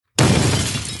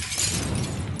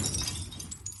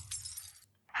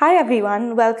Hi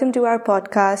everyone, welcome to our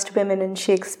podcast Women in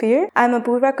Shakespeare. I'm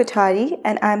Apurva Kothari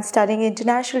and I'm studying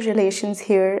international relations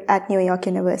here at New York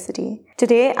University.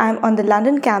 Today I'm on the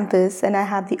London campus and I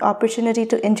have the opportunity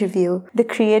to interview the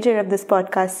creator of this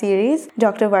podcast series,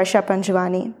 Dr. Varsha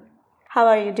Panjwani. How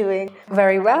are you doing?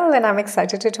 Very well, and I'm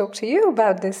excited to talk to you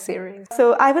about this series.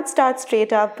 So I would start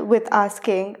straight up with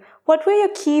asking, what were your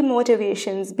key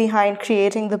motivations behind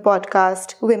creating the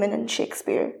podcast Women in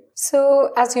Shakespeare?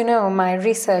 So, as you know, my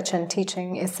research and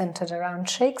teaching is centered around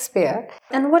Shakespeare.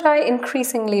 And what I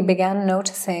increasingly began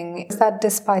noticing is that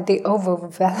despite the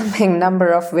overwhelming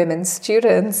number of women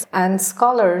students and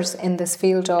scholars in this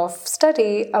field of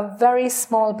study, a very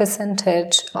small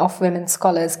percentage of women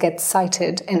scholars get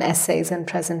cited in essays and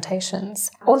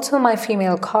presentations. Also, my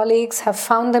female colleagues have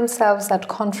found themselves at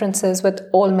conferences with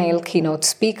all-male keynote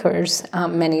speakers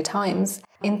many times.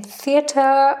 In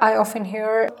theatre, I often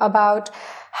hear about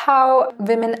how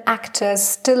women actors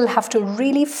still have to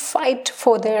really fight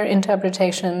for their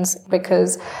interpretations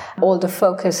because all the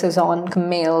focus is on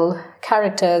male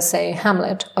characters, say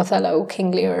Hamlet, Othello,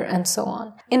 King Lear, and so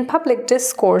on. In public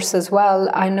discourse as well,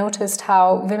 I noticed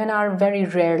how women are very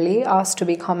rarely asked to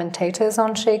be commentators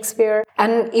on Shakespeare,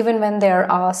 and even when they are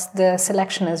asked, the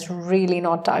selection is really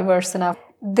not diverse enough.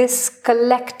 This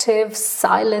collective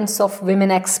silence of women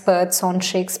experts on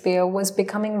Shakespeare was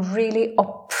becoming really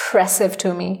oppressive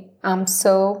to me.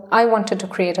 So I wanted to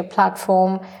create a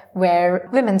platform where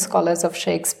women scholars of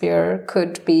Shakespeare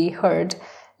could be heard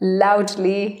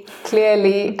loudly,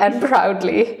 clearly, and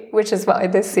proudly, which is why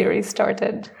this series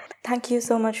started. Thank you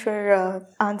so much for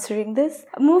answering this.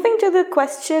 Moving to the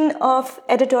question of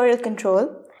editorial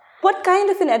control, what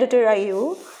kind of an editor are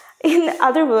you? In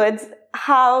other words,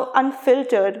 how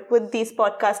unfiltered would these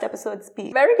podcast episodes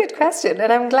be? Very good question.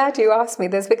 And I'm glad you asked me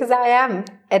this because I am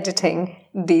editing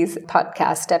these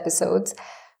podcast episodes.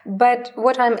 But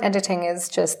what I'm editing is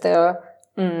just the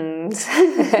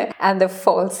and the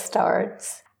false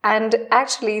starts. And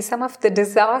actually, some of the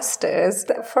disasters,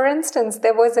 for instance,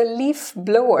 there was a leaf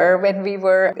blower when we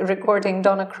were recording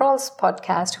Donna Kroll's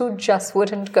podcast who just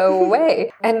wouldn't go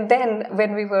away. And then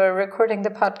when we were recording the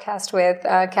podcast with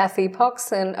Kathy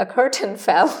Poxon, a curtain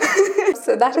fell.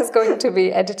 So that is going to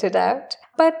be edited out.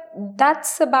 But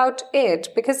that's about it,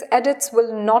 because edits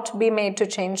will not be made to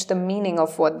change the meaning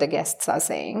of what the guests are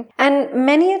saying. And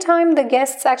many a time the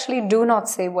guests actually do not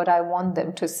say what I want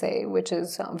them to say, which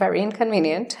is very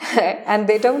inconvenient. And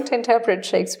they don't interpret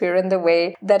Shakespeare in the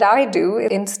way that I do.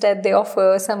 Instead, they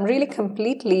offer some really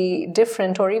completely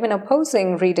different or even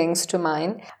opposing readings to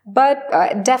mine. But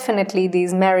definitely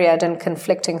these myriad and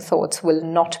conflicting thoughts will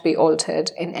not be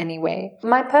altered in any way.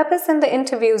 My purpose in the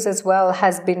interviews as well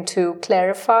has been to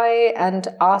clarify and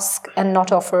ask and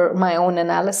not offer my own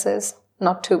analysis.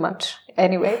 Not too much,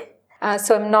 anyway.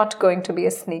 So I'm not going to be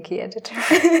a sneaky editor.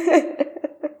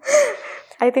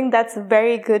 I think that's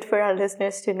very good for our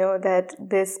listeners to know that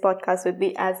this podcast would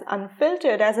be as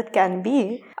unfiltered as it can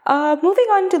be. Moving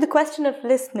on to the question of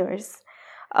listeners.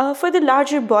 For the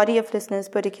larger body of listeners,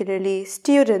 particularly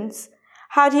students,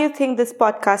 how do you think this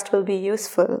podcast will be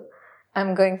useful?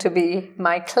 I'm going to be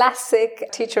my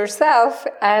classic teacher self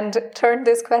and turn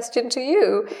this question to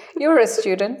you. You're a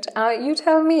student. You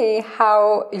tell me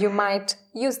how you might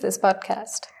use this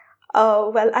podcast.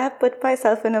 Well, I have put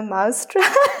myself in a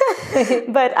mousetrap.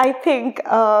 But I think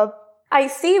I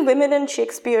see Women in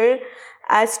Shakespeare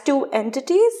as two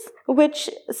entities which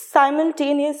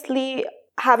simultaneously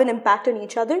have an impact on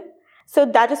each other. So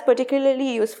that is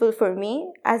particularly useful for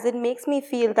me, as it makes me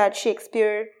feel that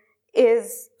Shakespeare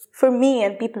is for me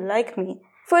and people like me.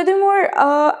 Furthermore,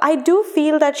 I do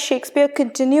feel that Shakespeare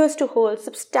continues to hold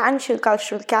substantial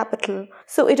cultural capital.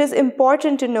 So it is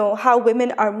important to know how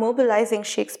women are mobilizing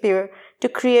Shakespeare to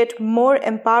create more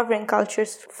empowering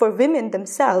cultures for women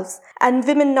themselves, and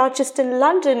women not just in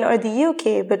London or the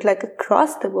UK, but like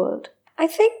across the world. I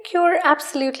think you're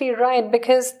absolutely right,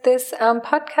 because this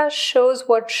podcast shows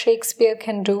what Shakespeare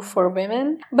can do for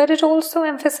women, but it also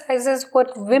emphasizes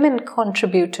what women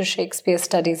contribute to Shakespeare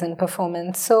studies and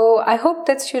performance. So I hope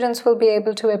that students will be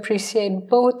able to appreciate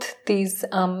both these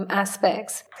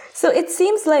aspects. So it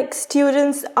seems like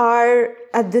students are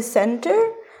at the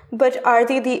center, but are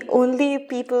they the only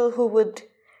people who would,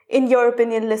 in your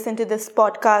opinion, listen to this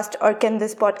podcast, or can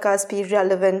this podcast be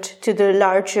relevant to the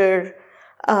larger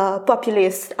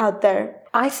populace out there?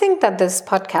 I think that this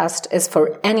podcast is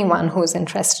for anyone who's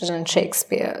interested in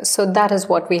Shakespeare. So that is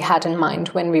what we had in mind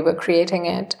when we were creating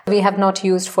it. We have not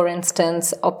used, for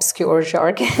instance, obscure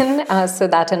jargon so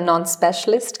that a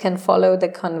non-specialist can follow the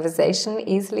conversation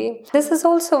easily. This is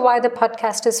also why the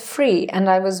podcast is free, and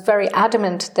I was very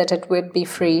adamant that it would be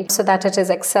free so that it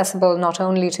is accessible not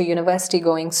only to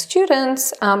university-going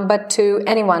students, but to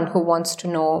anyone who wants to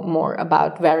know more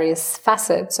about various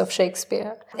facets of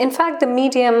Shakespeare. In fact, the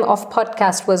medium of podcast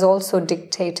was also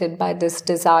dictated by this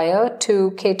desire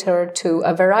to cater to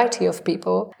a variety of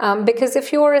people. Because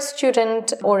if you're a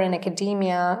student or in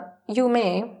academia, you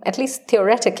may, at least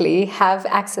theoretically, have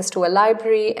access to a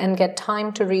library and get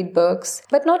time to read books,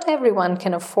 but not everyone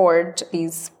can afford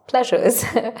these pleasures.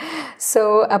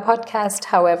 So a podcast,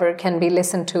 however, can be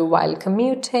listened to while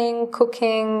commuting,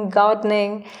 cooking,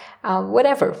 gardening,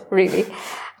 whatever, really.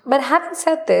 But having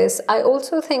said this, I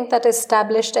also think that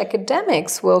established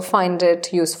academics will find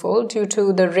it useful due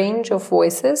to the range of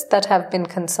voices that have been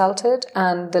consulted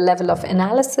and the level of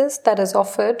analysis that is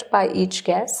offered by each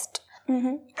guest.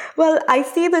 Mm-hmm. Well, I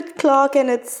see the clock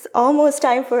and it's almost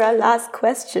time for our last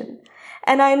question.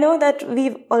 And I know that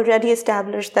we've already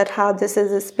established that how this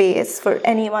is a space for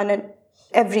anyone and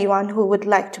everyone who would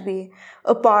like to be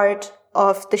a part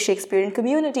of the Shakespearean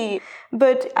community.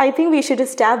 But I think we should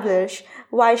establish,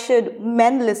 why should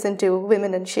men listen to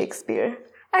Women in Shakespeare?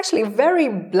 Actually, very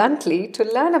bluntly, to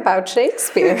learn about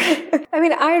Shakespeare. I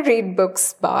mean, I read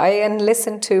books by and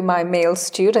listen to my male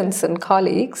students and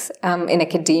colleagues in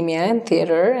academia and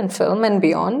theatre and film and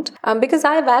beyond because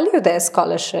I value their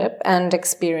scholarship and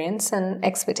experience and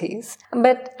expertise.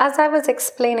 But as I was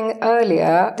explaining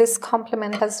earlier, this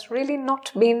compliment has really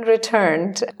not been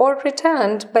returned,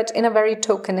 but in a very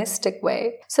tokenistic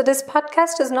way. So this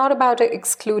podcast is not about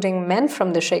excluding men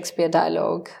from the Shakespeare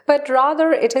dialogue, but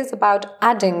rather it is about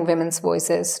adding women's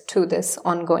voices to this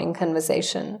ongoing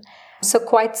conversation. So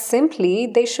quite simply,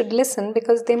 they should listen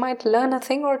because they might learn a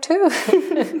thing or two.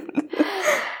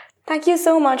 Thank you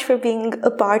so much for being a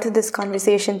part of this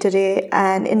conversation today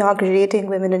and inaugurating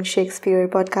Women in Shakespeare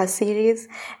podcast series.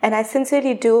 And I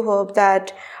sincerely do hope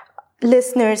that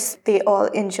listeners, they all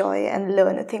enjoy and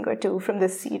learn a thing or two from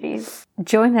this series.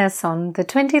 Join us on the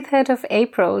 23rd of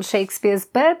April, Shakespeare's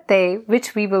birthday,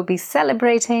 which we will be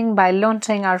celebrating by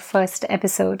launching our first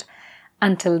episode.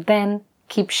 Until then,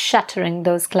 keep shattering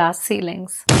those glass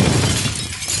ceilings.